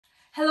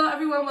Hello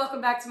everyone, welcome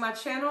back to my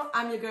channel.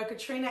 I'm your girl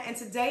Katrina, and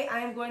today I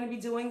am going to be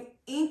doing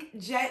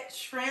inkjet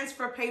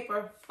transfer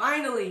paper,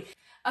 finally.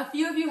 A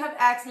few of you have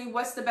asked me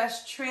what's the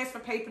best transfer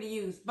paper to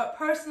use, but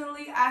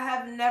personally I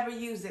have never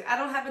used it. I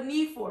don't have a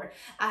need for it.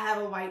 I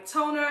have a white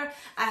toner,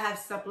 I have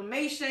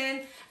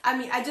sublimation.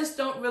 I just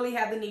don't really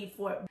have the need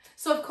for it.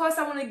 So of course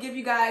I want to give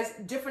you guys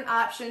different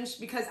options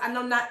because I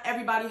know not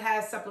everybody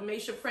has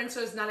sublimation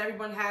printers, not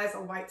everyone has a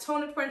white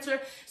toner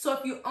printer. So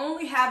if you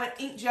only have an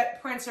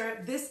inkjet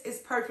printer, this is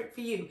perfect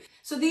for you.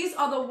 So these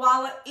are the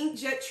Wala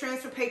Inkjet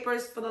Transfer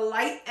Papers for the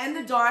light and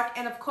the dark,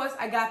 and of course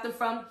I got them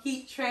from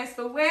Heat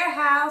Transfer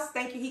Warehouse.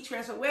 Thank you, Heat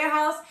Transfer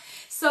Warehouse.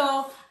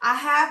 So I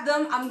have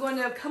them. I'm going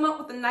to come up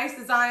with a nice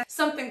design,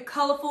 something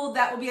colorful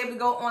that will be able to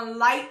go on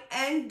light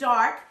and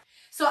dark.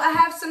 So I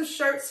have some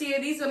shirts here.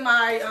 These are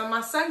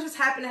my son just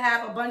happened to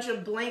have a bunch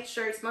of blank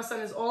shirts. My son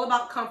is all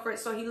about comfort,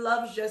 so he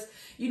loves just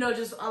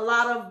a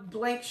lot of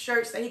blank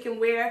shirts that he can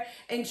wear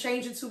and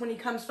change into when he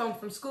comes home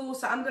from school.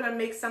 So I'm gonna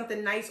make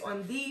something nice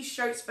on these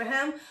shirts for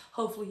him.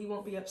 Hopefully he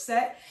won't be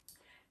upset.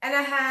 And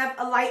I have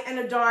a light and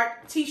a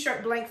dark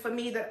t-shirt blank for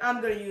me that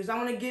I'm gonna use. I'm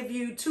gonna give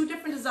you two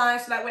different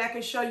designs so that way I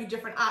can show you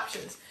different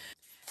options.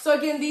 So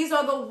again, these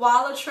are the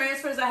Wala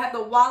transfers. I have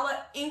the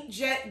Wala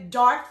Inkjet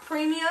Dark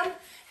Premium,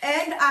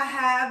 and I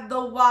have the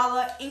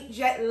Wala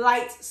Inkjet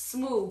Light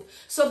Smooth.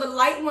 So the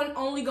light one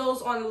only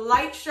goes on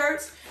light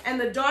shirts, and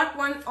the dark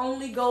one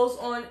only goes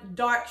on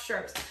dark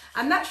shirts.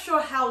 I'm not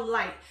sure how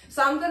light,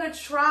 so I'm gonna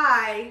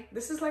try,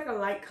 this is like a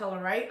light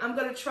color, right? I'm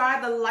gonna try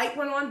the light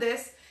one on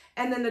this,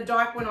 and then the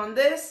dark one on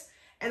this,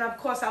 and of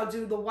course I'll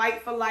do the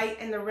white for light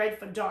and the red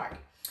for dark.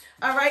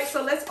 All right,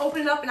 so let's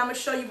open it up and I'm gonna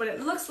show you what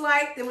it looks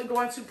like. Then we're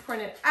going to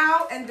print it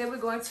out and then we're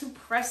going to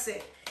press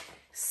it.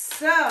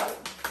 So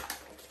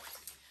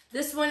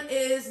this one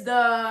is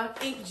the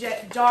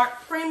Inkjet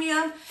Dark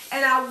Premium,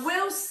 and I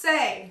will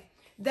say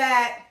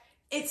that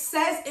it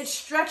says it's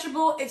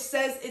stretchable, it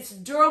says it's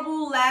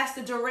durable, lasts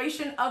the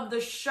duration of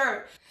the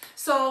shirt.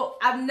 So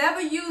I've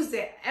never used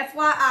it,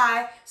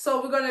 FYI.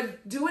 So we're gonna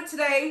do it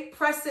today,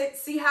 press it,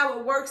 see how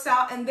it works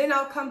out, and then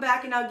I'll come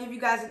back and I'll give you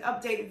guys an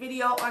updated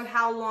video on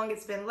how long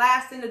it's been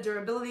lasting, the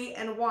durability,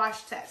 and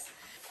wash test.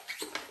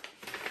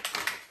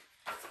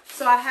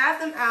 So I have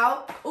them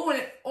out. Oh, and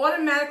it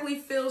automatically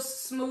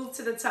feels smooth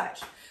to the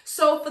touch.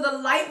 So for the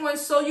light one,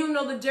 so you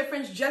know the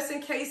difference, just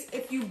in case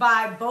if you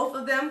buy both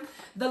of them,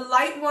 the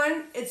light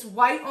one, it's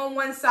white on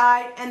one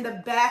side and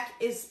the back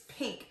is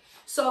pink.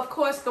 So of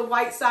course the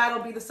white side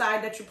will be the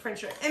side that you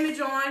print your image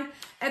on.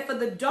 And for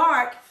the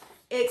dark,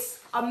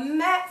 it's a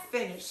matte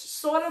finish,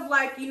 sort of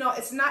like,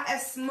 it's not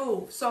as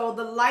smooth. So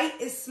the light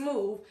is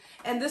smooth,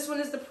 and this one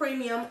is the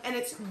premium, and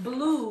it's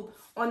blue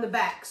on the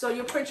back. So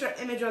you'll print your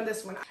image on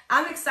this one.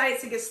 I'm excited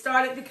to get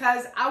started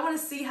because I want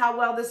to see how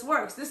well this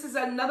works. This is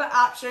another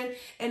option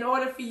in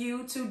order for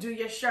you to do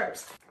your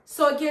shirts.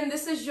 So again,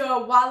 this is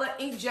your Wala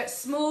Inkjet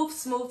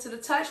Smooth to the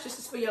touch. This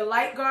is for your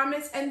light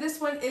garments. And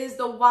this one is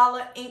the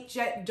Wala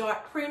Inkjet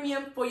Dark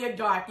Premium for your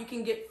dark. You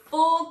can get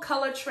full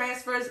color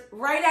transfers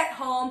right at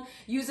home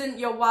using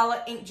your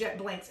Wala Inkjet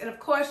blanks. And of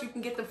course, you can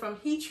get them from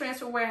Heat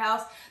Transfer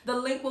Warehouse. The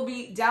link will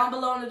be down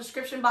below in the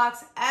description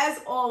box. As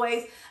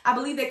always, I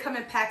believe they come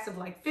in packs of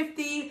like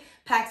 50,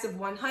 packs of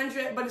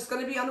 100, but it's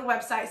going to be on the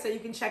website so you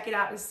can check it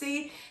out and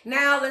see.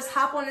 Now let's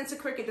hop on into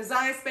Cricut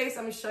Design Space.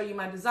 I'm going to show you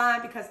my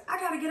design because I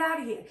got to get out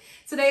of here.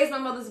 Today is my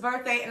mother's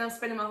birthday and I'm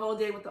spending my whole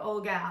day with the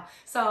old gal.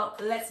 So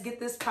let's get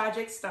this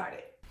project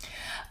started.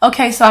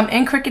 Okay, so I'm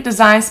in Cricut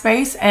Design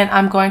Space and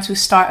I'm going to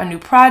start a new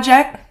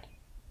project.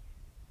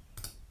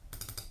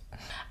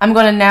 I'm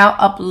going to now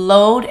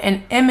upload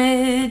an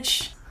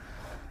image.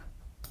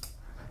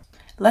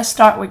 Let's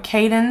start with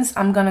Cadence.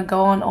 I'm going to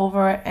go on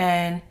over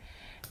and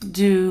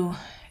do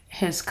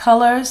his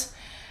colors,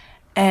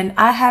 and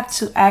I have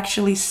to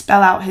actually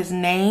spell out his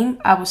name.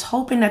 I was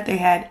hoping that they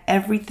had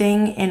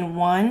everything in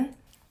one.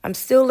 I'm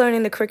still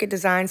learning the Cricut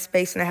Design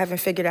Space, and I haven't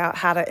figured out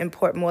how to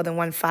import more than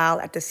one file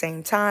at the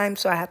same time,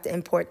 so I have to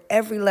import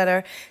every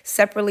letter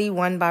separately,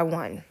 one by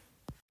one.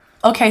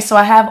 Okay, so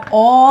I have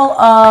all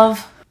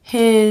of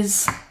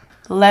his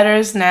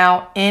letters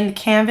now in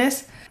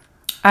Canvas.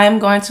 I am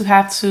going to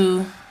have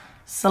to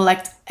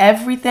select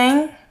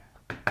everything.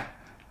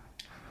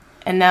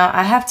 And now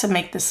I have to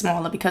make this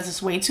smaller because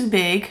it's way too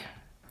big.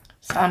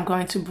 So I'm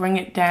going to bring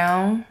it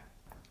down.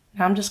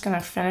 Now I'm just going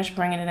to finish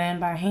bringing it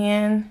in by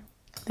hand.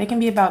 They can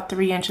be about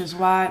 3 inches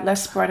wide.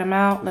 Let's spread them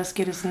out. Let's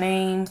get his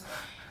name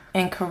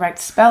in correct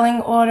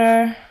spelling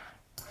order.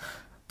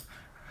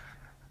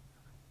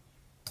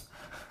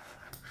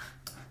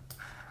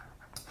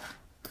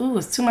 Ooh,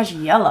 it's too much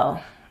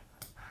yellow.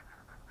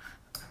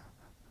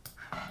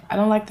 I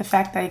don't like the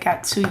fact that he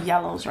got 2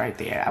 yellows right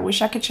there. I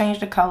wish I could change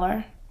the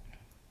color.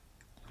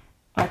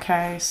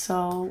 Okay,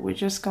 so we're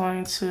just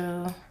going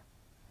to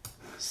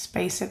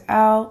space it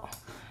out.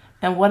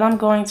 And what I'm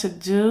going to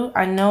do,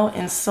 I know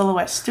in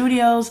Silhouette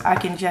Studios, I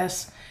can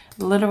just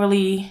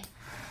literally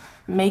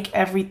make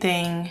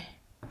everything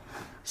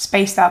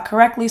spaced out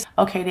correctly.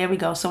 Okay, there we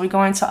go. So we're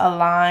going to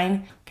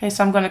align. Okay,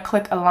 so I'm going to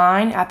click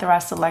align after I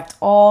select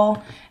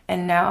all.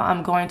 And now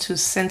I'm going to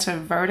center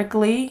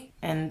vertically,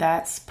 and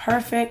that's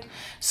perfect.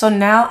 So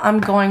now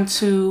I'm going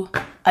to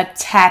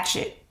attach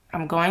it.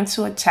 I'm going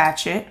to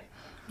attach it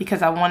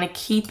because I want to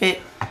keep it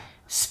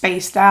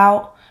spaced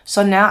out.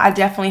 So now I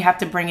definitely have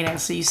to bring it in.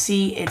 So you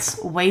see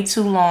it's way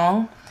too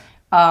long.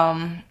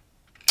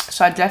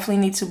 So I definitely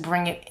need to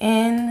bring it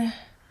in.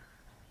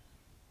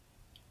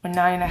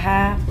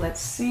 9.5,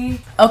 let's see.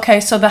 Okay,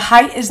 so the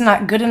height is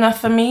not good enough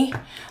for me.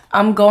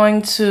 I'm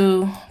going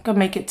to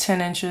make it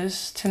 10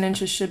 inches. 10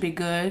 inches should be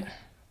good.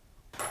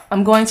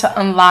 I'm going to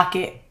unlock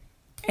it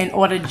in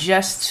order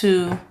just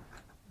to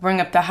bring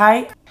up the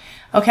height.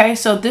 Okay,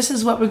 so this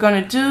is what we're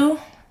gonna do.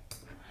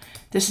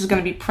 This is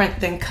gonna be print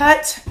then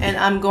cut, and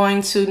I'm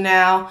going to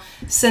now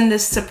send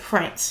this to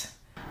print.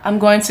 I'm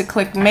going to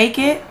click make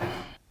it.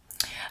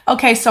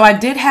 Okay, so I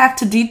did have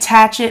to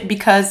detach it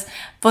because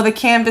for the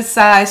canvas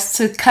size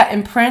to cut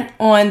and print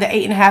on the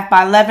 8.5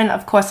 by 11,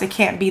 of course it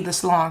can't be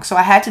this long. So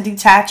I had to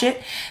detach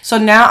it. So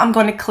now I'm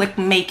going to click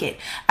make it.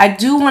 I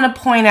do want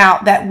to point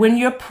out that when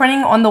you're printing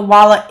on the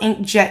Wala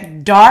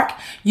Inkjet Dark,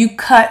 you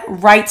cut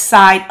right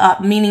side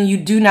up, meaning you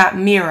do not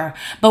mirror.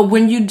 But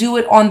when you do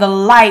it on the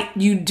light,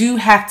 you do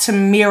have to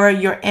mirror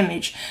your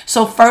image.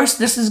 So first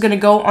this is going to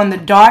go on the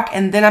dark,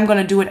 and then I'm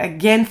going to do it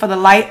again for the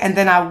light, and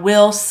then I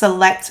will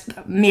select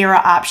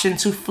mirror option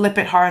to flip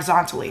it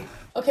horizontally.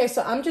 Okay,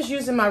 so I'm just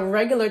using my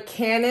regular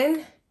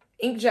Canon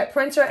inkjet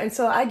printer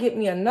until I get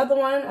me another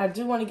one. I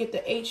do want to get the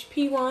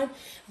HP one,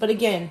 but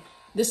again,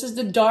 this is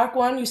the dark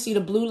one. You see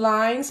the blue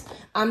lines.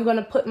 I'm going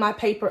to put my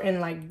paper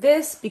in like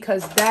this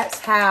because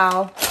that's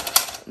how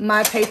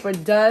my paper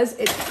does.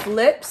 It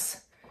flips.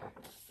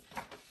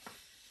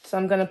 So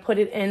I'm going to put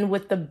it in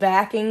with the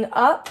backing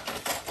up,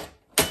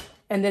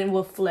 and then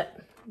we'll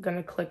flip. I'm going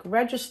to click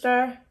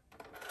register,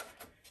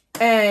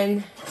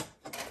 and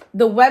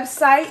the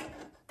website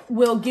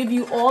will give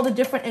you all the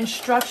different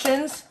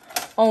instructions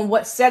on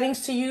what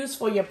settings to use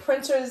for your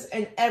printers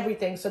and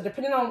everything. So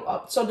depending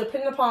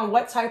upon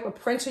what type of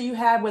printer you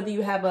have, whether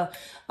you have an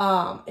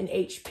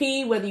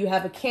HP, whether you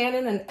have a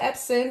Canon, an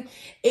Epson,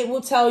 it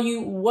will tell you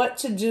what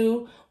to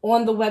do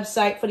on the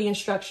website for the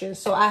instructions.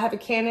 So I have a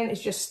Canon,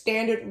 it's just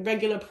standard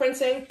regular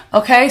printing.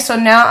 Okay, so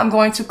now I'm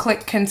going to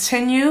click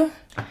continue.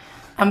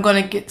 I'm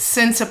going to get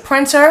send to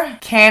printer,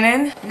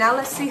 Canon. Now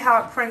let's see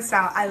how it prints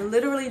out. I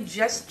literally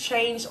just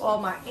changed all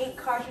my ink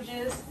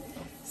cartridges.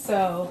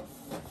 So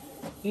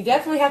you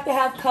definitely have to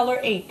have color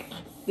ink.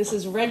 This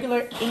is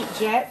regular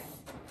inkjet,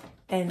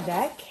 and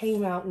that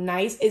came out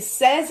nice. It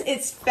says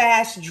it's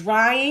fast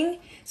drying.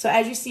 So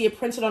as you see, it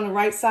printed on the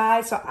right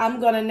side. So I'm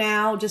going to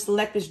now just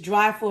let this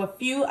dry for a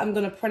few. I'm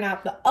going to print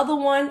out the other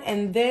one,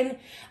 and then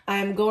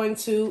I'm going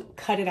to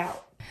cut it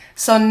out.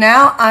 So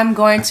now I'm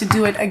going to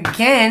do it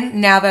again.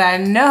 Now that I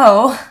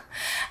know,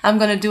 I'm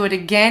going to do it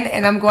again,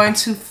 and I'm going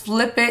to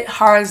flip it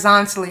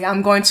horizontally.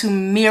 I'm going to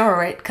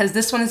mirror it because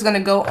this one is going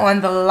to go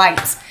on the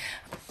light.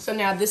 So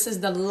now this is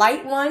the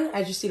light one.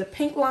 As you see the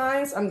pink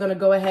lines, I'm going to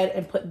go ahead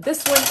and put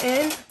this one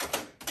in.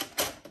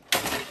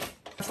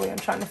 I'm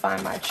trying to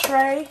find my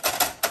tray.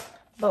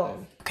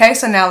 Boom. Okay,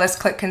 so now let's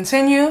click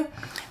continue.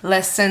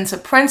 Let's send to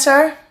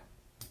printer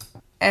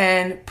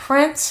and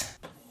print.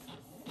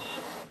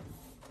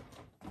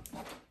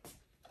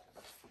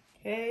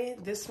 Okay,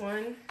 this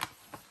one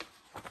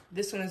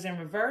is in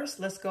reverse.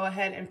 Let's go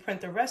ahead and print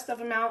the rest of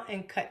them out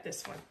and cut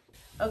this one.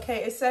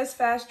 Okay, it says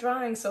fast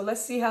drying, so let's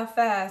see how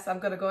fast. I'm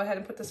gonna go ahead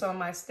and put this on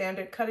my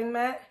standard cutting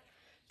mat.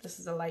 This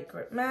is a light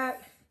grip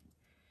mat,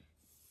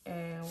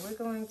 and we're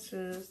going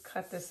to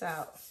cut this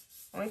out.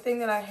 Only thing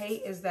that I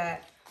hate is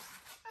that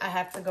I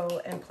have to go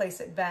and place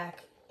it back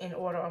in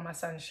order on my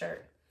son's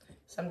shirt.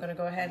 So I'm gonna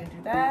go ahead and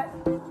do that.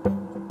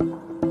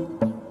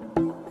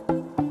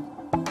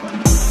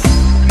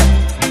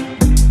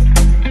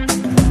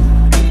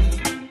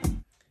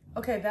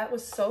 Okay, that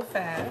was so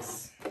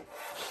fast.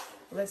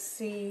 Let's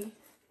see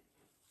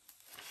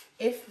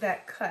if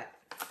that cut.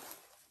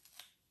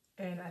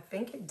 And I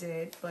think it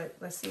did, but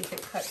let's see if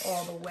it cut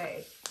all the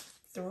way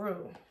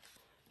through.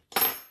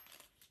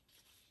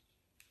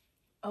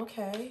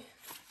 Okay,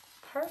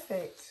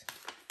 perfect.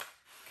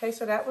 Okay,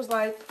 so that was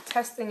like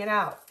testing it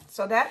out.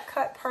 So that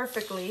cut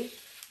perfectly,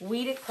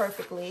 weeded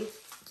perfectly.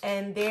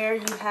 And there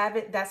you have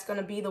it. That's going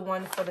to be the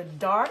one for the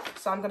dark.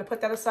 So I'm going to put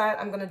that aside.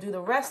 I'm going to do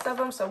the rest of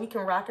them so we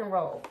can rock and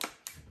roll.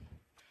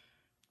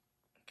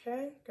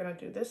 Okay, going to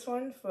do this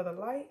one for the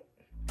light.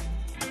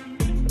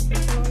 Put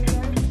this one on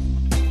there.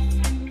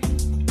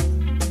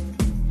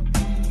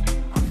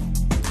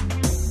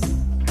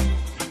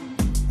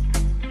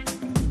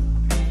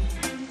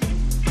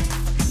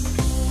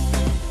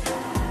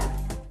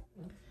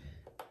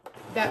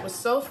 That was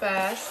so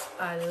fast.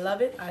 I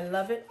love it. I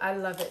love it. I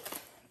love it.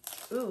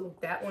 Ooh,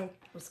 that one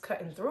was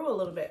cutting through a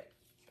little bit.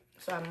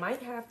 So I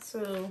might have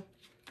to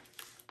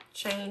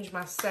change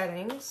my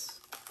settings.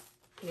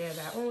 Yeah,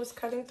 that one was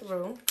cutting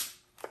through.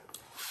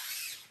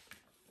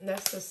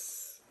 That's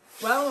just,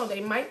 well, they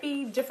might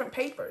be different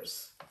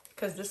papers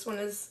because this one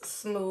is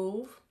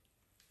smooth.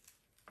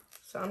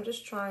 So I'm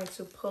just trying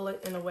to pull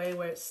it in a way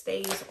where it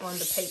stays on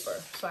the paper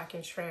so I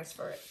can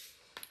transfer it.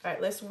 All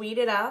right, let's weed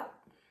it out.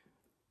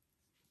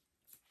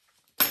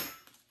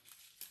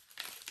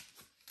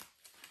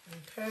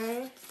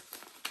 Okay.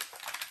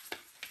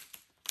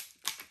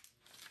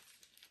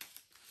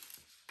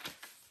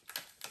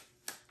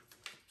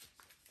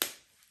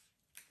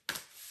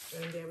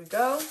 And there we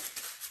go.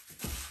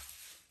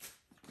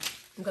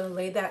 I'm gonna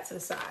lay that to the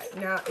side.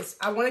 Now,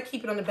 I wanna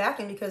keep it on the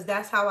backing because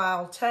that's how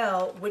I'll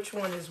tell which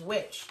one is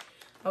which.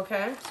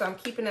 Okay, so I'm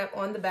keeping that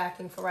on the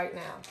backing for right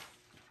now.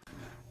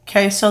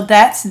 Okay, so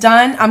that's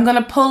done. I'm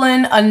gonna pull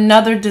in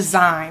another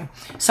design.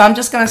 So I'm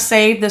just gonna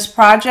save this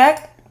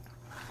project.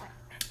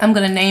 I'm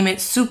gonna name it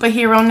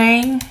Superhero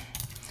Name.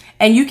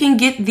 And you can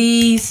get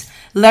these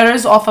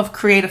letters off of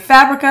Creative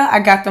Fabrica. I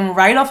got them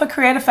right off of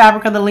Creative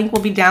Fabrica. The link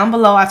will be down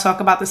below. I talk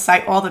about the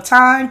site all the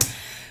time.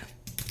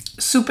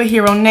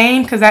 Superhero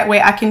Name, because that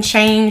way I can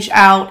change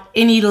out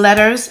any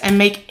letters and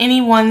make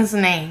anyone's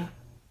name.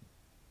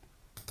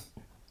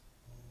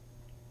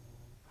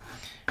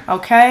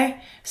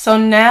 Okay, so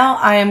now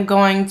I am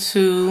going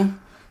to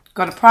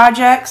go to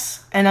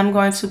projects and I'm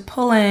going to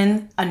pull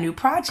in a new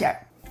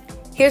project.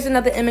 Here's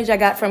another image I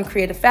got from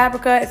Creative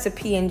Fabrica. It's a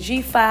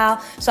PNG file.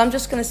 So I'm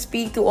just gonna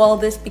speed through all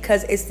of this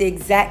because it's the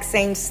exact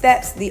same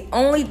steps. The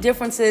only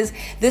difference is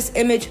this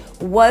image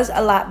was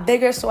a lot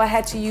bigger, so I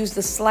had to use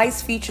the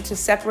slice feature to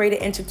separate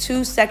it into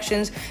 2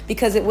 sections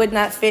because it would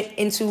not fit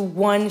into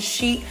one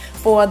sheet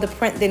for the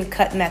print then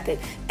cut method.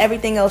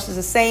 Everything else is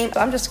the same.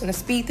 So I'm just gonna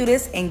speed through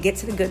this and get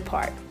to the good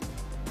part.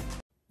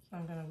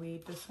 I'm gonna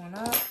weed this one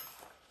up.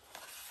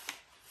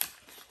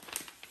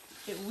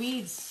 It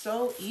weeds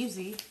so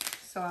easy.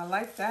 So I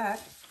like that.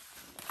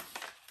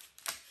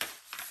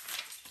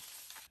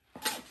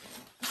 So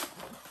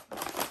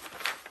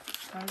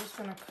I'm just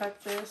gonna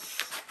cut this,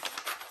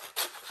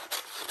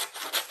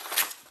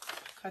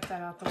 cut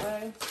that out the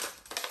way.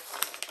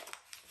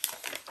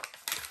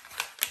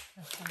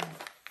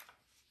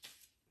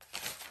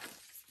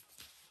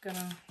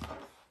 Gonna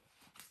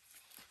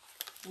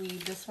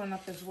weave this one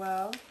up as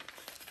well.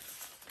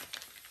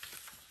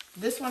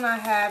 This one I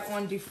have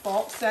on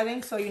default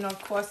setting, so you know, of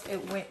course,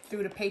 it went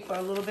through the paper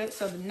a little bit.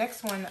 So the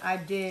next one I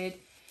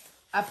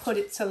put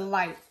it to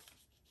light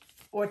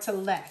or to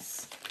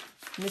less.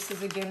 And this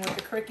is again with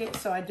the Cricut.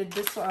 So I did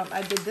this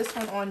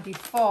one on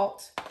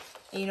default,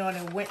 and, you know, and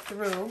it went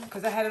through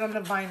because I had it on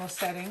the vinyl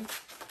setting.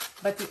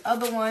 But the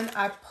other one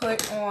I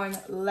put on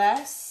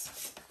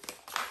less,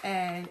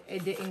 and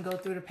it didn't go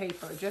through the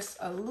paper. Just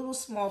a little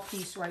small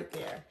piece right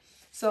there.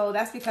 So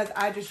that's because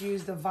I just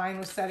used the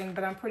vinyl setting,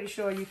 but I'm pretty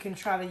sure you can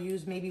try to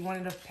use maybe one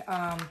of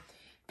the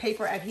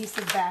paper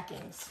adhesive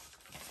backings.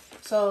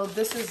 So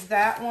this is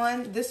that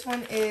one. This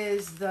one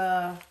is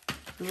the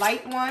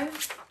light one,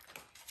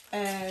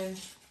 and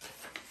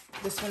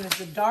this one is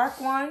the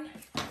dark one.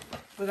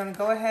 We're gonna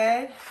go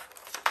ahead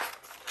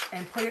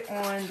and put it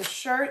on the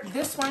shirt.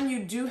 This one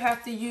you do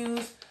have to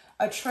use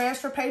a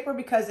transfer paper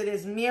because it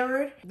is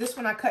mirrored. This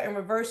one I cut in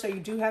reverse, so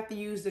you do have to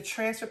use the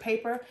transfer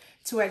paper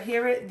to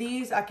adhere it.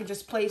 These I could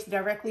just place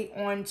directly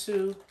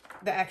onto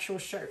the actual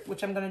shirt,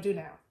 which I'm gonna do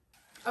now.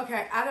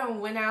 Okay, I done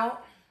went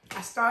out.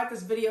 I started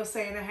this video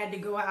saying I had to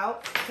go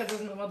out because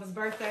it was my mother's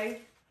birthday.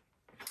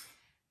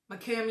 My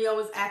cameo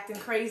was acting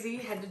crazy,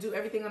 had to do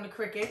everything on the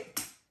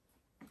Cricut.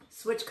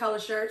 Switch color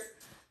shirts.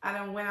 I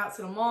done went out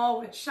to the mall,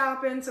 went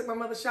shopping, took my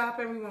mother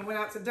shopping, we went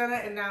out to dinner,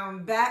 and now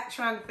I'm back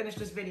trying to finish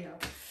this video.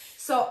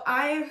 So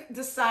I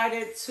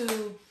decided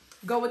to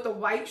go with the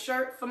white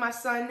shirt for my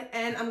son,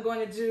 and I'm going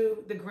to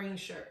do the green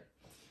shirt.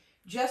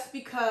 Just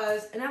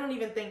because, and I don't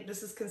even think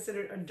this is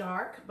considered a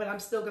dark, but I'm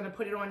still going to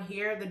put it on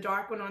here, the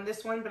dark one on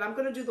this one, but I'm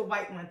going to do the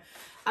white one.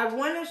 I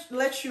want to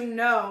let you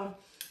know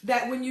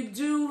that when you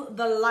do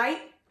the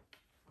light,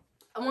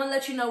 I want to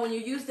let you know when you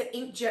use the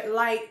inkjet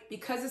light,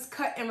 because it's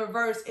cut in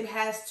reverse, it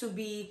has to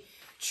be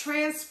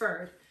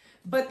transferred.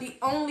 But the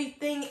only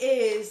thing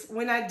is,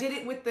 when I did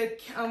it with the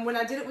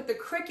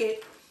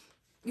Cricut,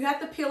 you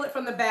have to peel it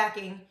from the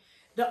backing.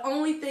 The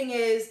only thing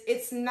is,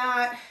 it's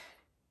not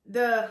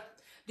the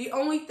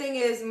only thing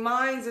is,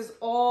 mine's is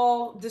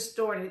all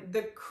distorted.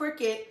 The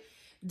Cricut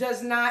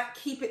does not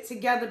keep it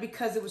together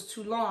because it was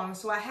too long.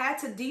 So I had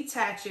to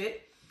detach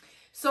it.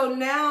 So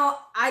now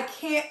I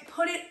can't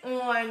put it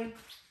on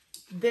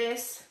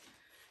this,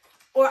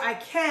 or I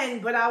can,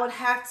 but I would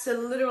have to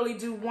literally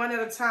do one at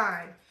a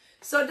time.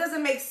 So it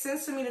doesn't make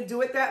sense for me to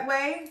do it that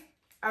way.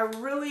 I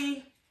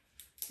really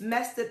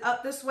messed it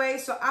up this way.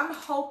 So I'm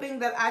hoping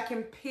that I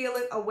can peel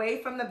it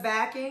away from the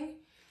backing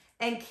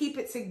and keep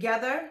it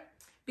together,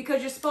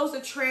 because you're supposed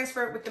to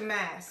transfer it with the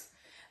mask.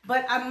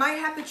 But I might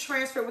have to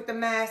transfer it with the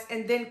mask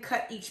and then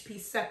cut each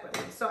piece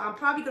separately. So I'm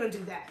probably going to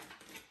do that.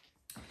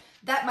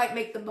 That might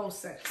make the most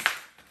sense.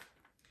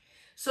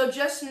 So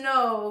just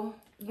know,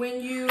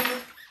 when you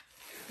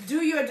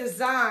do your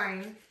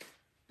design,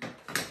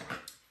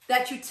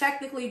 that you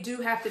technically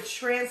do have to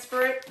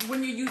transfer it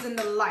when you're using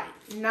the light,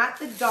 not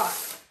the dark.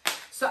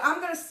 So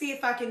I'm going to see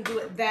if I can do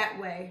it that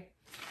way.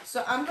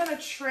 So I'm going to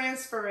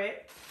transfer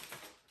it,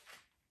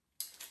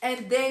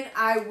 and then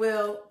I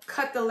will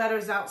cut the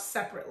letters out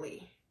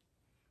separately,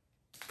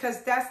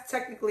 because that's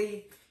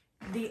technically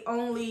the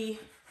only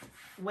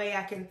way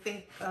I can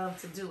think of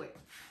to do it.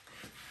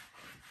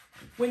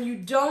 When you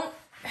don't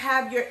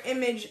have your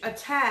image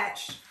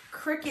attached,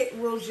 Cricut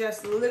will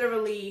just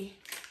literally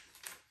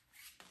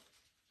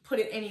put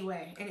it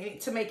anyway and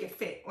to make it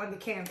fit on the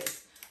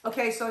canvas.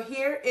 Okay, so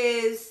here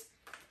is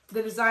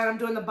the design. I'm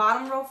doing the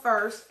bottom row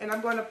first, and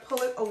I'm going to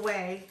pull it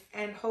away,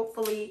 and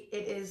hopefully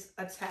it is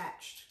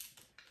attached.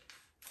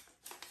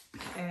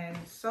 And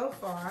so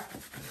far,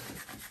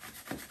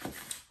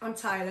 I'm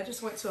tired. I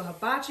just went to a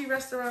hibachi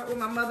restaurant with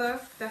my mother.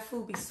 That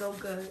food be so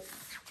good.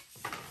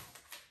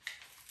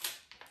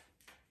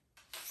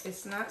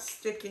 It's not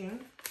sticking.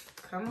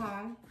 Come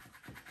on.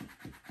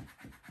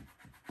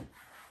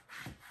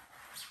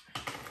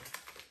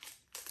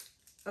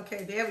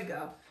 Okay, there we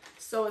go.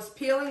 So it's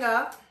peeling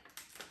up.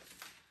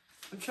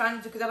 I'm trying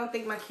to, because I don't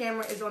think my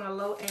camera is on a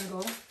low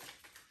angle.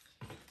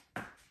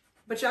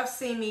 But y'all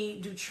seen me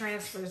do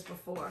transfers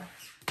before.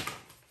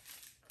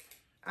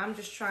 I'm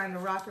just trying to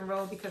rock and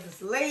roll because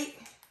it's late.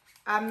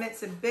 I meant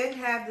to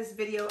have this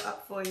video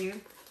up for you,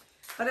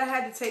 but I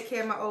had to take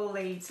care of my old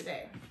lady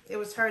today. It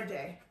was her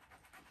day.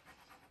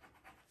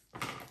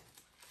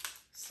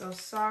 So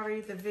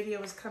sorry the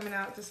video is coming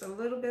out just a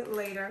little bit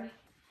later.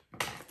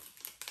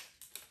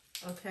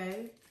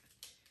 Okay.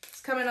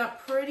 It's coming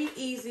up pretty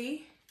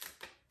easy.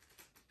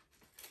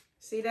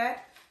 See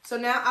that? So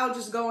now I'll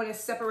just go in and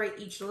separate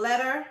each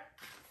letter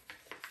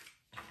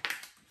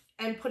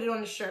and put it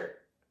on the shirt.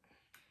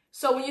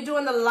 So when you're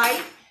doing the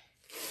light,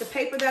 the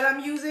paper that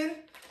I'm using,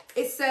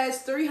 it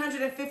says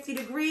 350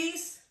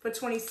 degrees for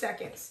 20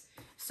 seconds.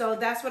 So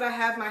that's what I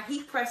have my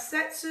heat press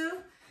set to.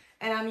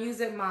 And I'm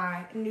using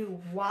my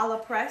new Wala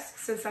press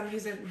since I'm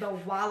using the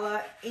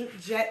Wala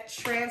Inkjet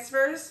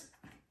Transfers.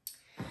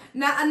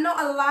 Now, I know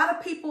a lot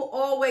of people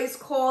always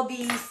call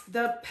these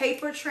the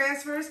paper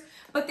transfers,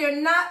 but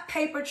they're not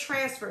paper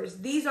transfers.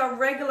 These are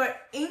regular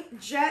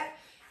inkjet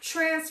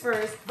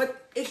transfers,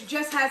 but it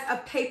just has a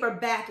paper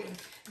backing.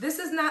 This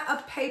is not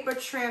a paper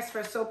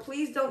transfer, so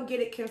please don't get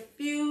it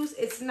confused.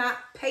 It's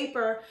not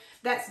paper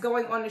that's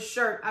going on the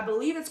shirt. I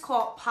believe it's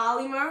called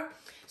polymer.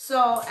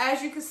 So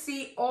as you can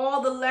see,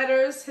 all the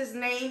letters, his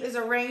name is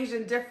arranged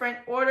in different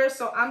orders.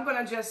 So I'm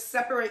gonna just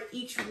separate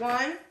each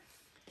one,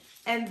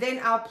 and then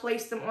I'll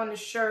place them on the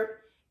shirt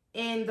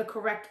in the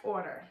correct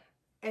order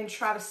and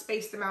try to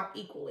space them out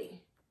equally.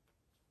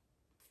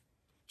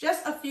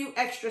 Just a few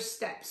extra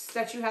steps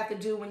that you have to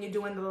do when you're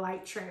doing the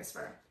light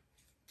transfer.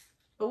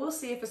 But we'll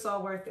see if it's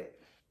all worth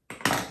it.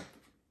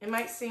 It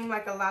might seem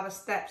like a lot of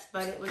steps,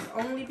 but it was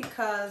only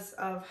because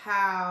of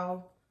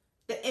how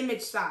the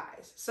image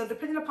size. So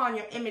depending upon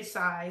your image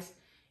size,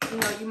 you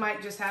know, you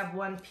might just have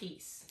one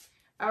piece.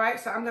 All right,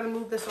 so I'm gonna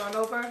move this on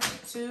over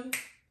to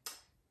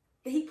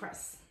the heat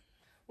press.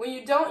 When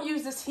you don't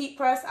use this heat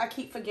press, I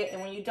keep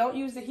forgetting, when you don't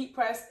use the heat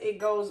press, it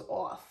goes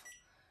off.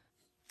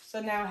 So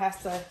now it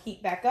has to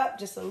heat back up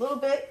just a little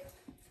bit.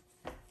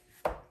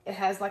 It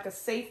has like a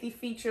safety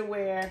feature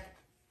where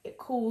it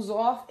cools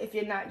off if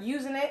you're not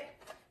using it.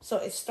 So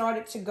it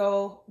started to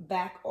go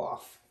back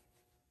off.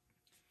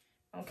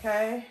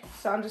 Okay,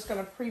 so I'm just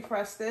gonna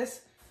pre-press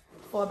this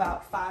for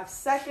about 5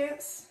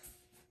 seconds.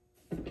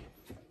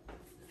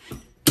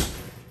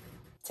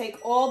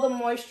 Take all the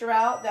moisture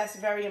out, that's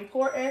very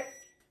important.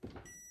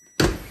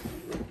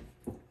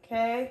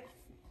 Okay,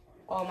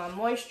 all my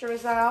moisture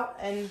is out,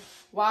 and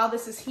while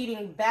this is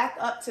heating back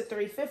up to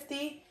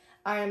 350,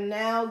 I am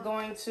now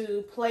going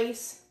to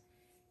place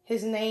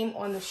his name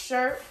on the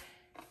shirt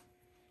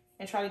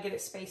and try to get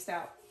it spaced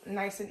out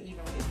nice and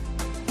evenly.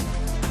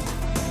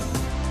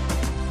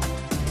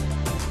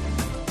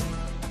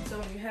 So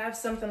when you have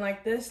something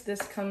like this,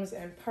 this comes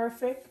in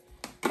perfect.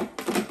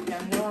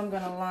 I know I'm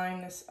gonna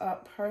line this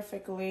up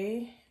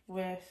perfectly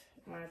with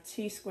my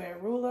T-square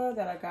ruler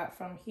that I got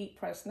from Heat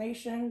Press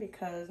Nation,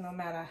 because no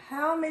matter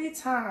how many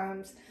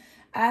times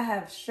I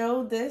have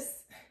showed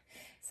this,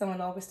 someone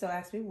always still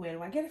asks me, where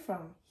do I get it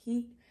from?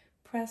 Heat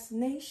Press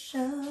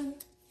Nation.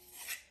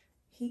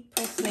 Heat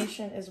Press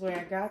Nation is where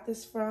I got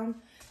this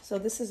from. So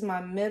this is my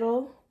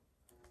middle.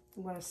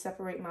 I'm going to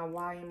separate my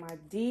Y and my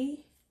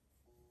D.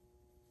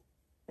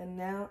 And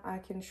now I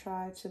can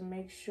try to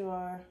make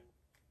sure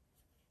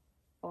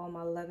all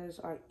my letters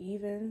are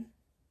even,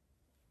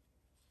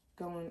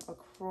 going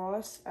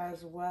across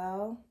as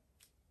well.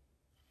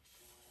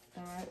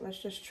 All right, let's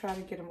just try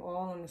to get them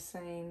all on the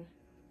same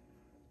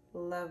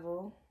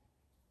level.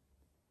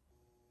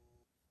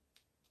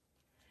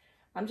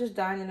 I'm just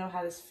dying to know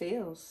how this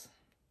feels.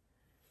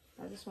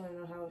 I just want to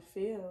know how it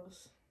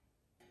feels.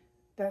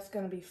 That's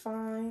going to be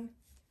fine.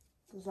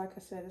 Because like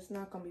I said, it's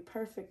not going to be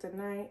perfect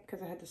tonight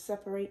because I had to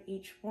separate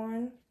each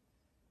one.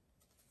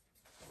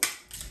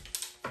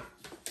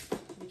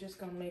 We're just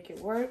going to make it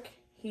work.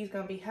 He's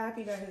going to be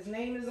happy that his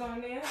name is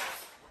on there.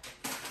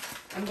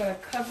 I'm going to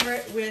cover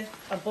it with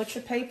a butcher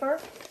paper.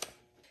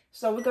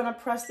 So we're going to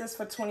press this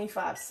for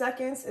 25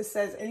 seconds. It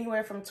says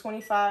anywhere from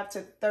 25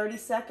 to 30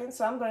 seconds.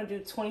 So I'm going to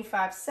do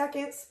 25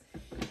 seconds.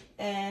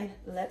 And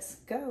let's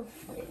go.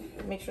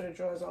 Make sure the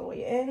drawer is all the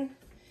way in.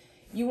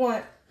 You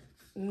want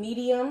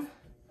medium,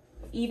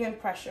 even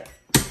pressure.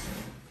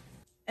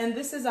 And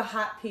this is a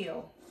hot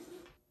peel.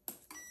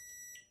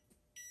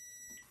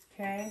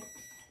 Okay.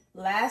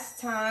 Last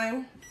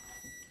time,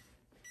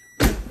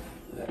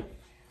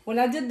 when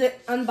I did the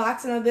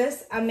unboxing of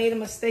this, I made a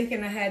mistake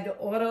and I had the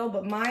auto,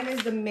 but mine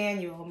is the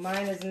manual.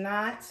 Mine is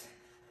not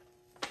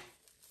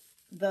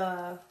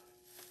the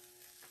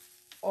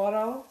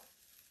auto.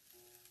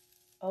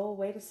 Oh,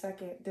 wait a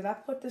second. Did I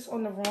put this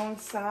on the wrong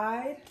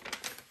side?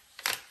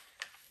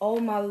 Oh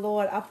my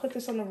Lord, I put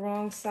this on the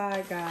wrong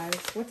side, guys.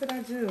 What did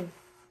I do?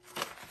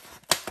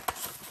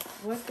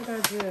 What did I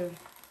do?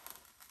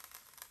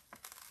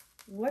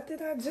 What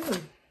did I do?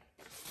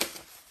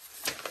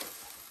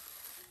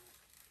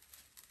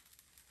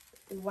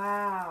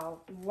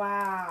 Wow,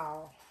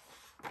 wow.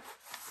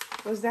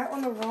 Was that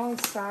on the wrong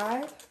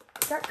side?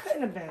 That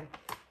couldn't have been.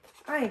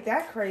 I ain't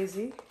that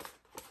crazy.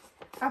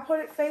 I put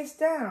it face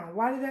down.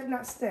 Why did that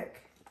not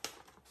stick?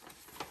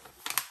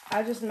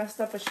 I just messed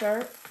up a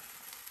shirt.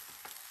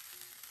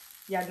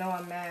 Y'all know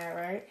I'm mad,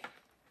 right?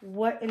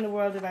 What in the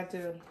world did I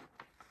do?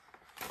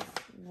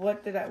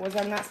 What did was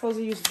I not supposed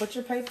to use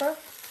butcher paper?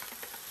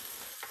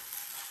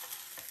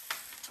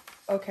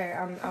 Okay,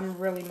 I'm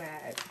really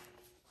mad.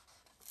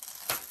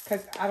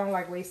 Because I don't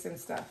like wasting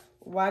stuff.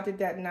 Why did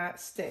that not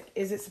stick?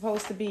 Is it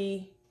supposed to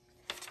be...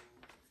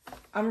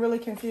 I'm really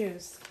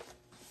confused.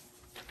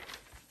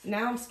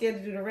 Now I'm scared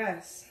to do the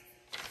rest.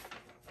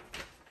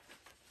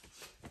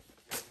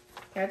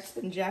 Okay, I've just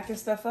been jacking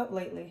stuff up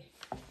lately.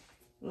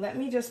 Let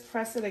me just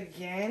press it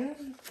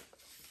again.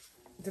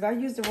 Did I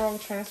use the wrong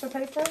transfer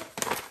paper?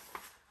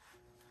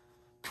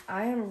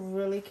 I am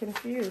really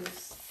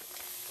confused.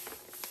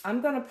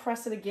 I'm going to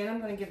press it again. I'm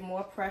going to give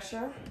more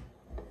pressure.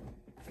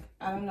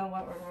 I don't know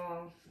what went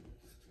wrong.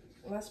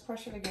 Let's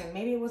press it again.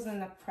 Maybe it wasn't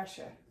enough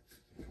pressure.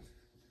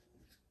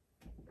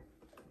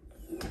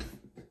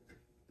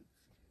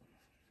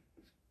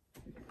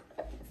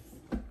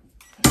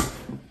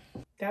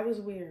 That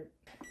was weird.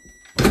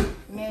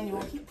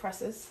 Manual heat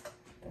presses.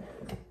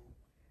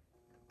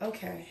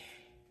 Okay.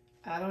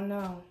 I don't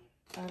know.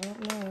 I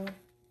don't know.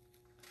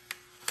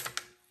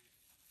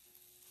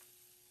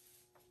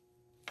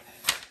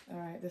 All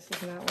right, this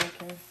is not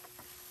working.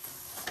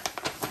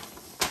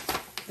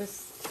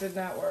 This did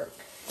not work.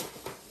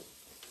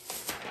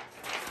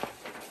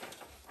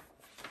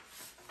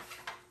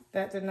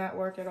 That did not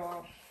work at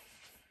all.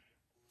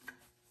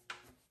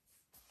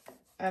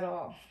 At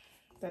all.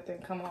 That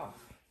didn't come off.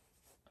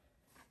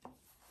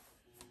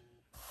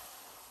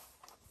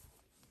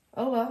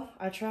 Oh well,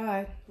 I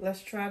tried.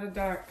 Let's try the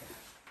dark.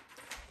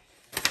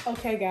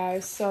 Okay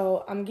guys,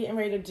 so I'm getting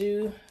ready to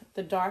do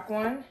the dark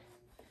one.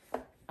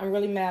 I'm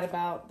really mad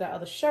about the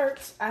other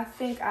shirts. I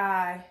think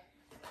I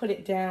put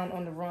it down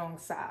on the wrong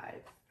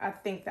side. I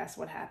think that's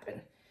what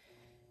happened.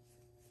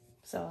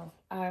 So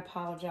I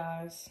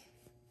apologize.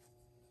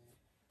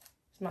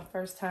 It's my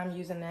first time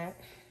using that.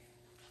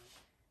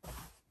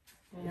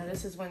 You know,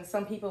 this is when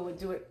some people would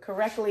do it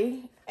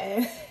correctly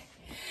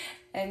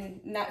and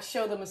not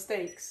show the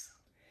mistakes.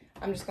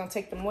 I'm just gonna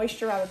take the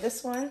moisture out of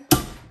this one.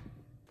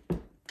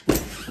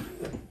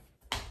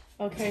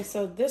 Okay,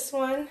 so this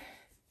one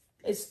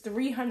is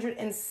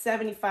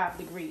 375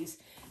 degrees.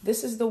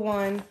 This is the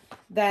one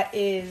that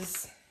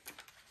is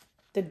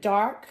the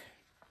dark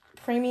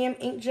premium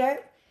inkjet.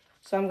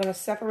 So I'm gonna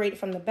separate it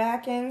from the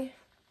backing,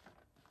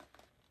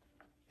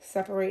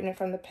 separating it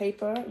from the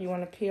paper. You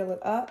wanna peel it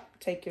up,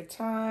 take your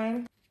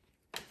time.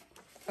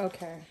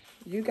 Okay,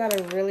 you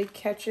gotta really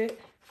catch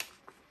it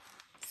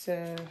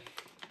to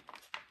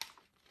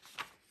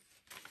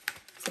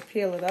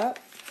peel it up.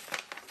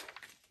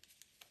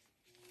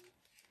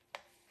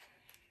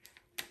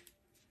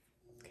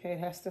 Okay,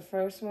 that's the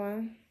first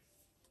one.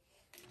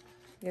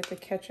 You have to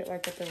catch it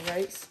like at the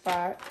right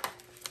spot.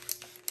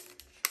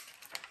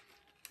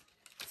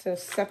 So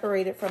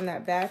separate it from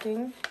that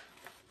backing.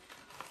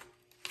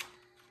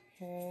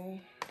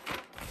 Okay.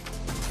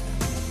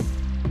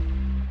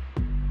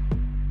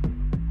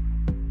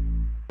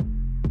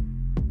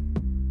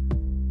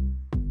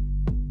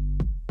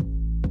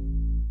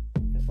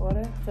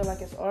 I feel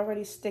like it's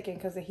already sticking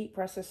because the heat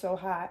press is so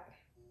hot.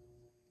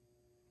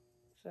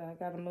 So I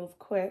gotta move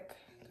quick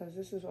because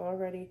this is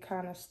already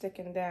kind of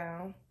sticking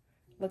down.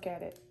 Look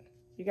at it.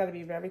 You gotta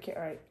be very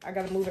careful. All right, I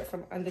gotta move it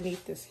from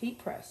underneath this heat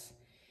press.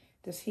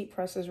 This heat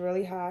press is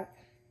really hot.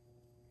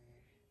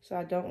 So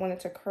I don't want it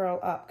to curl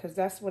up because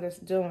that's what it's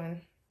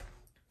doing.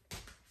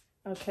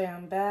 Okay,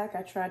 I'm back.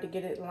 I tried to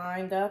get it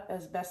lined up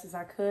as best as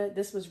I could.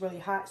 This was really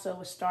hot, so it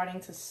was starting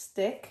to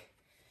stick.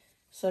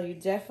 So you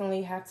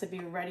definitely have to be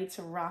ready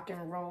to rock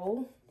and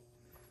roll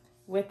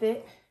with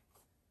it.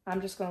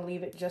 I'm just gonna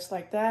leave it just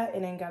like that.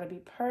 It ain't gotta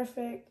be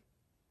perfect.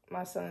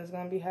 My son is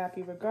gonna be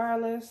happy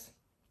regardless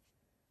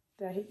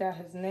that he got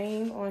his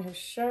name on his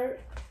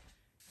shirt.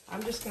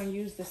 I'm just gonna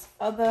use this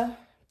other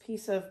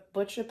piece of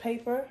butcher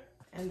paper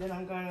and then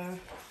I'm gonna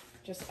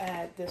just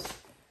add this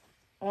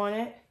on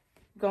it.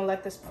 I'm gonna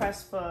let this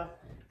press for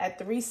at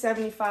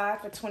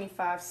 375 for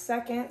 25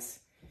 seconds.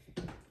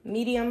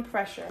 Medium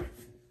pressure.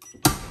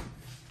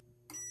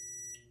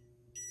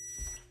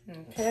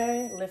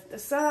 Okay, lift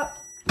this up.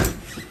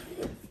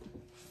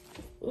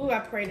 Ooh, I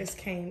pray this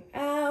came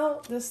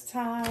out this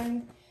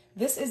time.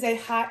 This is a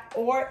hot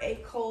or a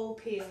cold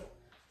peel.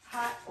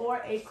 Hot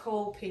or a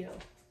cold peel.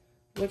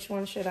 Which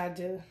one should I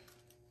do?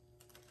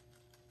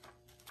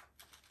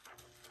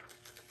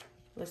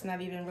 Well, it's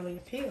not even really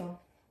a peel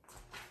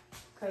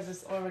because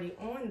it's already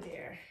on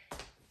there.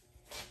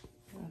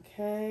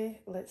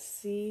 Okay, let's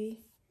see.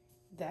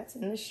 That's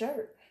in the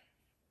shirt.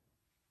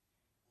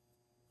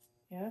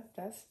 Yep,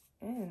 that's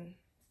in.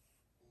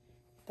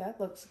 That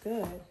looks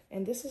good.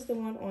 And this is the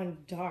one on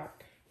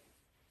dark.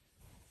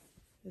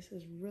 This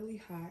is really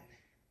hot.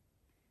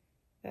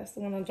 That's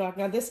the one on dark.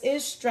 Now this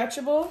is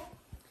stretchable,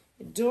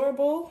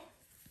 durable.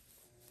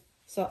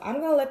 So I'm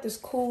gonna let this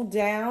cool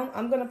down.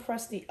 I'm gonna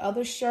press the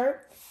other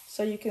shirt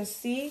so you can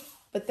see,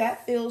 but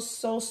that feels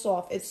so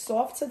soft. It's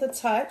soft to the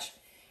touch.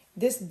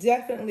 This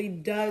definitely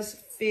does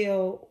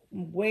feel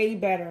way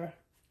better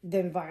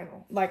than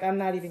vinyl. Like, I'm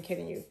not even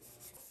kidding you.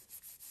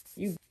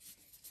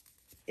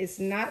 It's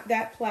not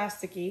that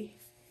plasticky,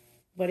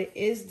 but it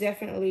is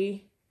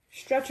definitely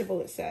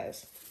stretchable, it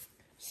says.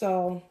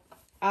 So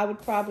I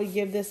would probably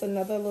give this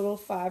another little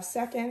 5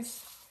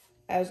 seconds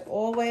as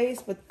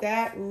always, but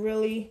that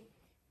really,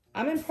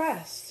 I'm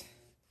impressed.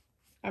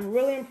 I'm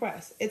really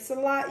impressed. It's a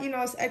lot, you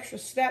know, it's extra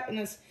step and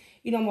it's,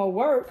 you know, more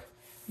work,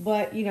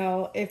 but you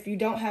know, if you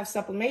don't have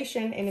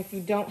sublimation and if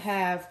you don't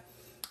have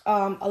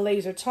a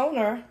laser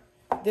toner,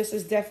 this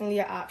is definitely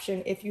an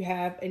option if you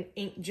have an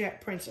inkjet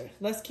printer.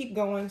 Let's keep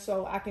going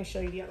so I can show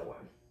you the other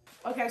one.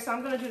 Okay, so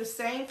I'm gonna do the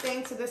same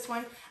thing to this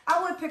one.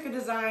 I would pick a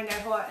design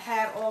that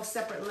had all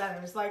separate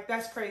letters. Like,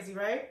 that's crazy,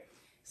 right?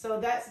 So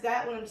that's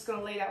that one. I'm just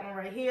gonna lay that one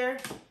right here.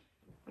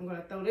 I'm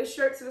gonna throw this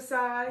shirt to the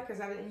side because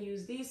I didn't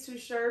use these 2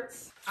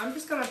 shirts. I'm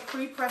just gonna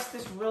pre-press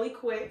this really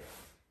quick.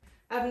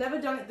 I've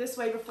never done it this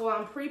way before.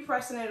 I'm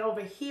pre-pressing it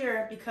over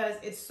here because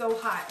it's so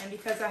hot and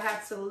because I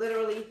have to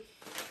literally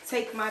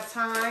take my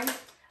time.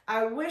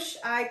 I wish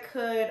I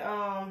could,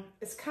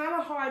 it's kind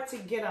of hard to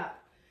get up.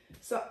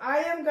 So I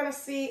am gonna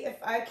see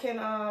if I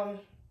can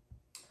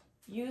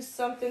use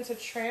something to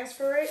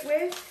transfer it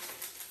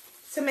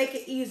with to make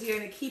it easier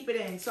and to keep it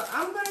in. So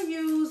I'm gonna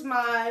use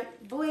my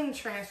bling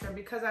transfer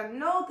because I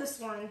know this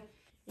one,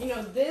 you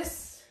know,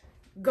 this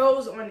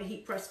goes on the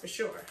heat press for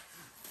sure.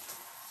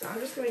 So I'm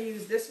just gonna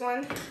use this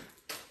one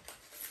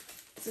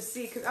to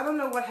see, because I don't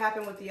know what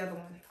happened with the other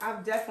one.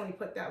 I've definitely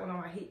put that one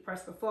on my heat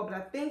press before, but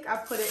I think I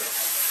put it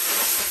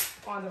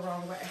on the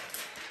wrong way.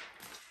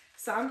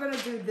 So I'm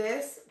gonna do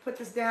this, put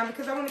this down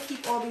because I want to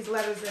keep all these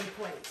letters in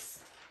place.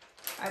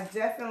 I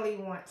definitely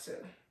want to.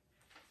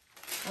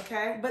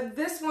 Okay, but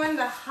this one,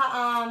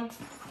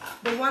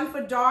 the one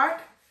for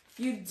dark,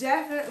 you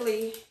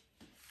definitely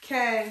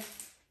can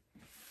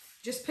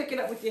just pick it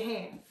up with your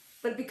hand.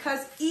 But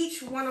because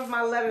each one of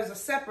my letters are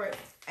separate,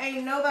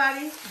 ain't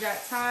nobody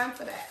got time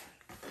for that.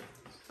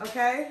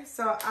 Okay,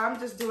 so I'm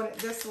just doing it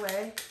this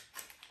way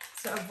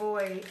to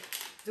avoid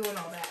doing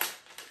all that.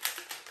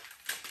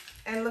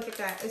 And look at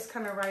that, it's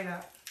coming right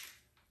up.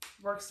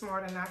 Work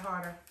smarter, not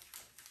harder.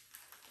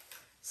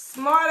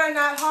 Smarter,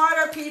 not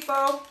harder,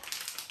 people.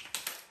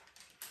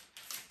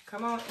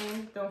 Come on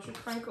in, don't you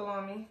crinkle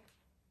on me.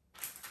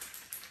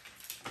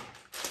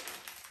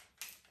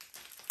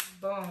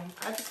 Boom.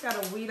 I just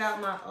gotta weed out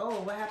my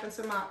O. What happened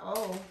to my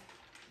O?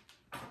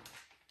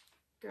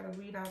 Gotta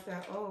weed out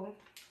that O.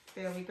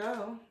 There we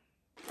go.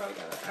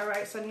 All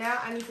right, so now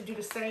I need to do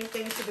the same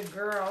thing to the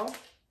girl.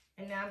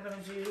 And now I'm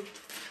gonna do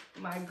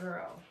my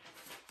girl.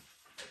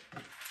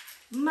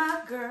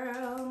 My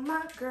girl,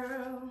 my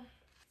girl.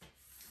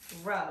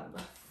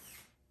 Rub.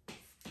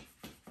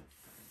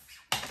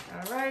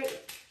 All right.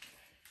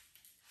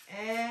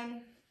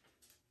 And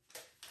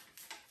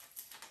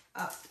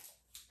up.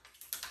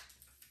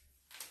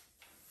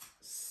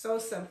 So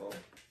simple.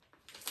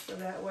 So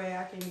that way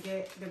I can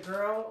get the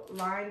girl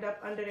lined up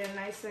under there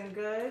nice and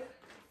good.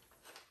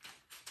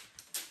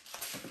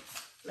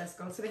 Let's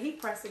go to the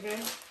heat press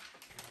again.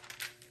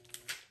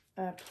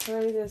 I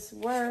pray this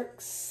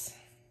works.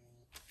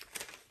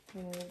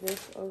 Move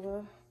this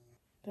over.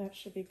 That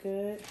should be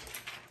good.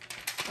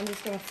 I'm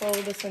just gonna fold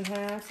this in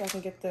half so I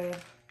can get the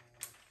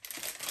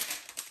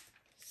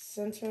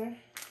center.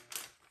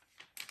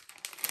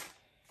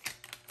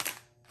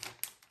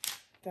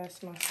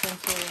 That's my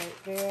center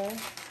right there.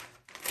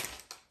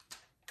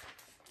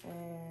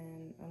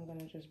 And I'm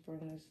gonna just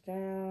bring this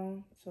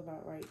down. It's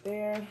about right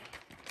there.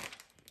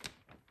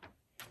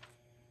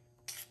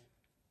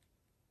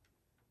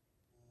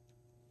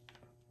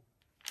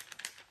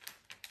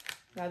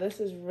 Now this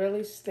is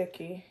really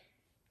sticky.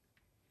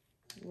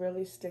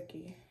 Really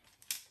sticky.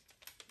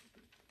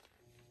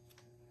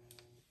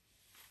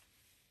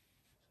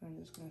 So I'm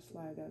just gonna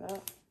slide that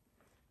up.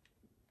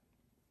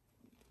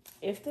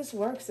 If this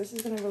works, this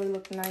is gonna really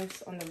look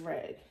nice on the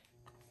red.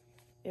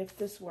 If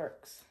this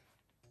works.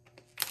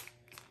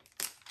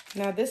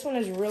 Now this one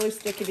is really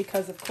sticky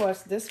because of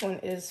course this one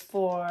is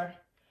for,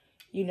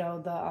 you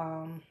know,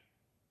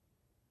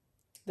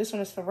 this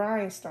one is for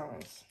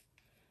rhinestones.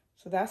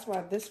 So that's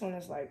why this one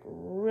is like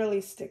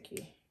really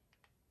sticky.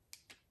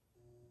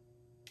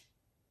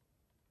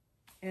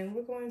 And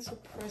we're going to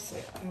press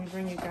it. I'm gonna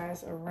bring you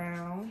guys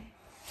around.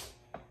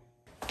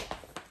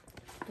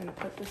 I'm gonna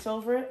put this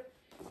over it.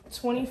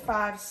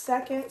 25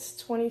 seconds,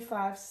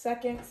 25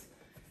 seconds.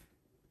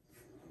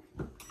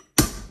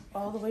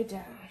 All the way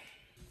down.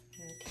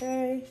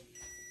 Okay.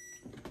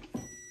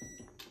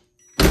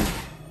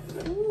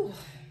 Ooh.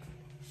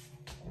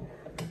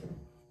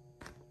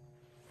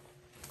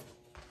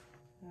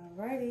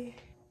 Alrighty.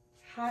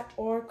 Hot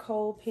or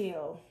cold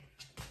peel.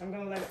 I'm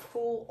gonna let it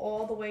cool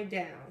all the way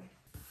down.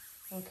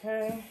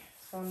 Okay,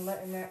 so I'm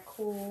letting that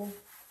cool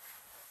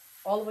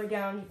all the way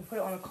down. You can put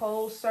it on a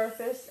cold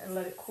surface and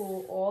let it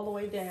cool all the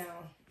way down.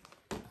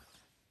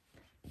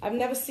 I've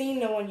never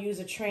seen no one use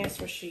a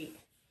transfer sheet,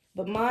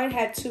 but mine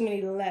had too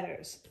many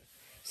letters.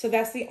 So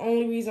that's the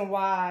only reason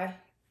why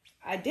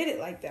I did it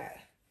like that.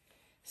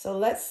 So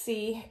let's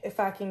see if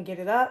I can get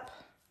it up,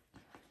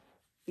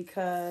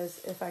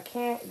 because if I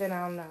can't, then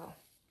I'll know.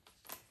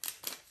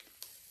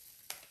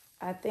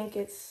 I think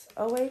it's,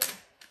 oh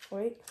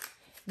wait.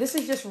 This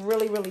is just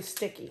really, really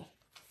sticky.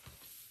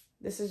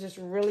 This is just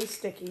really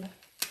sticky.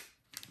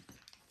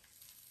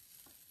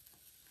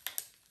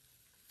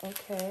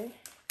 Okay.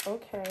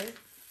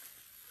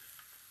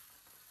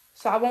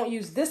 So I won't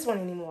use this one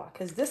anymore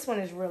because this one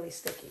is really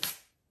sticky.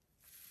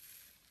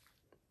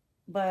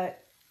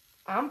 But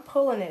I'm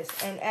pulling this,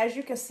 and as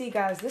you can see,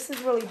 guys, this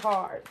is really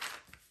hard.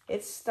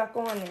 It's stuck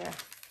on there.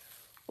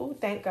 Oh,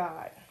 thank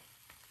God.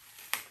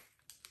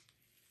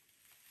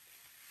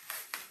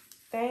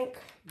 Thank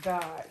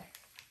God.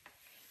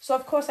 So,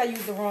 of course, I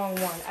used the wrong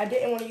one. I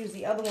didn't want to use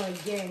the other one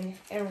again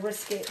and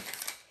risk it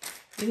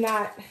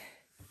not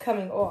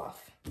coming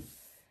off.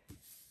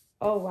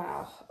 Oh,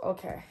 wow.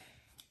 Okay.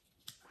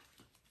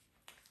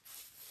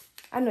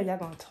 I know y'all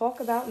going to talk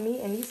about me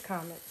in these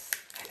comments.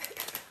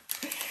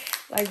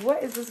 Like,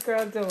 what is this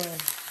girl doing?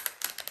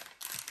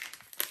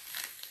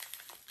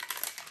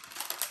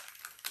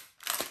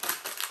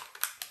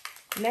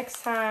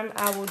 Next time,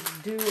 I will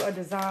do a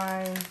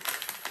design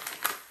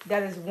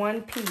that is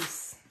one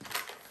piece.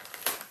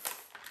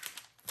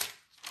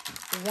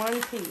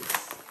 One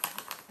piece.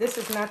 This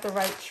is not the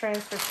right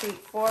transfer sheet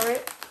for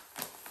it.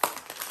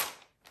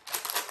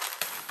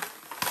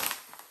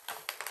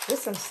 This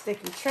is some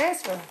sticky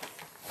transfer.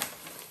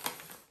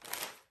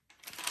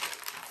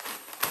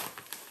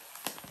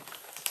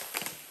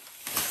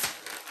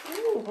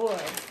 Oh boy,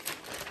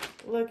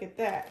 look at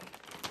that.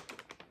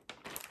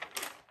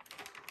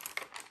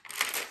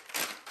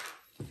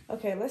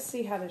 Okay, let's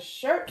see how the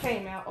shirt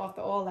came out after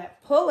all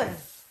that pulling.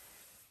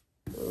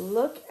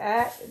 Look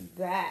at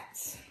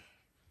that.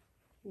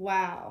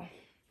 Wow.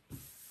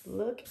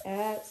 Look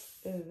at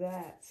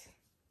that.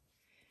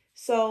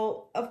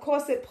 So, of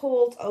course, it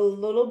pulled a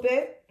little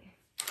bit.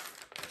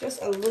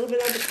 Just a little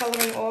bit of the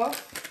coloring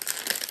off.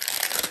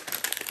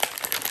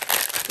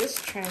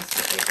 This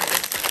transfer paper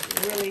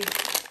is really...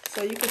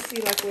 So you can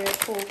see like where it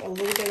pulled a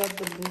little bit of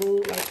the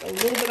blue, like a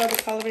little bit of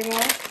the coloring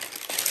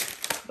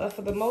off. But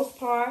for the most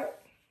part,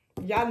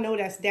 y'all know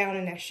that's down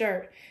in that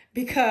shirt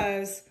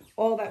because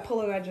all that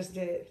pulling I just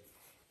did.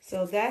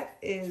 So that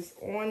is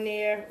on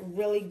there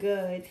really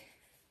good.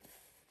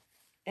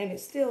 And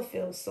it still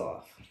feels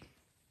soft.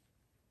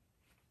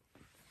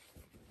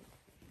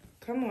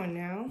 Come on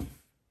now.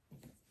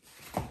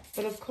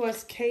 But of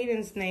course,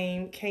 Caden's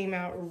name came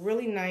out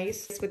really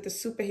nice with the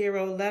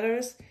superhero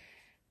letters.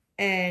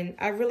 And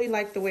I really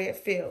like the way it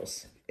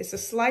feels. It's a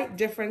slight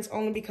difference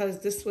only because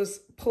this was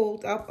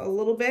pulled up a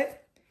little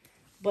bit.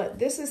 But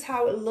this is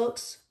how it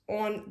looks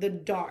on the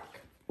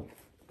dark.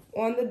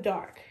 On the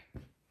dark.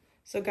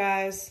 So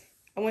guys,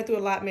 I went through a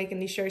lot making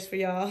these shirts for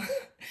y'all.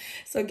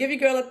 So give your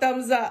girl a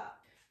thumbs up.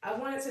 I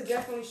wanted to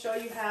definitely show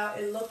you how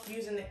it looked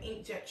using the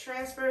inkjet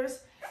transfers.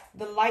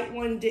 The light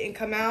one didn't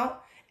come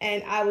out.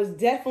 And I was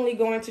definitely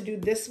going to do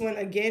this one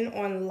again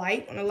on a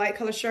light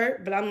color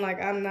shirt. But I'm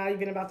like, I'm not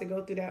even about to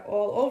go through that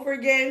all over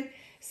again.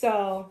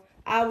 So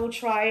I will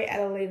try it at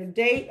a later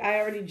date. I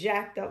already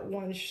jacked up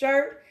one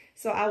shirt.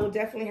 So I will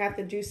definitely have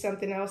to do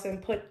something else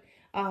and put,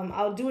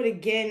 I'll do it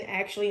again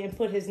actually and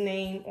put his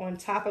name on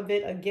top of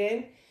it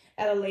again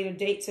at a later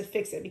date to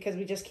fix it because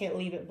we just can't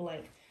leave it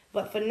blank.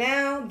 But for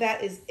now,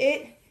 that is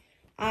it.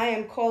 I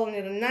am calling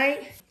it a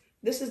night.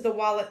 This is the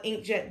Wala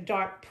Inkjet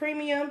Dark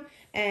Premium,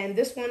 and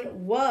this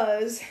one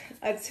was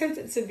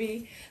attempted to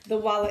be the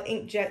Wala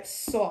Inkjet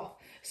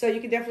Soft. So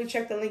you can definitely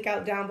check the link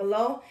out down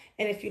below,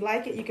 and if you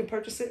like it, you can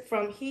purchase it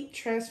from Heat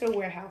Transfer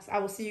Warehouse. I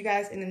will see you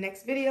guys in the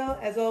next video.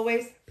 As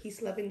always,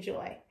 peace, love, and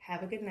joy.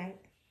 Have a good night.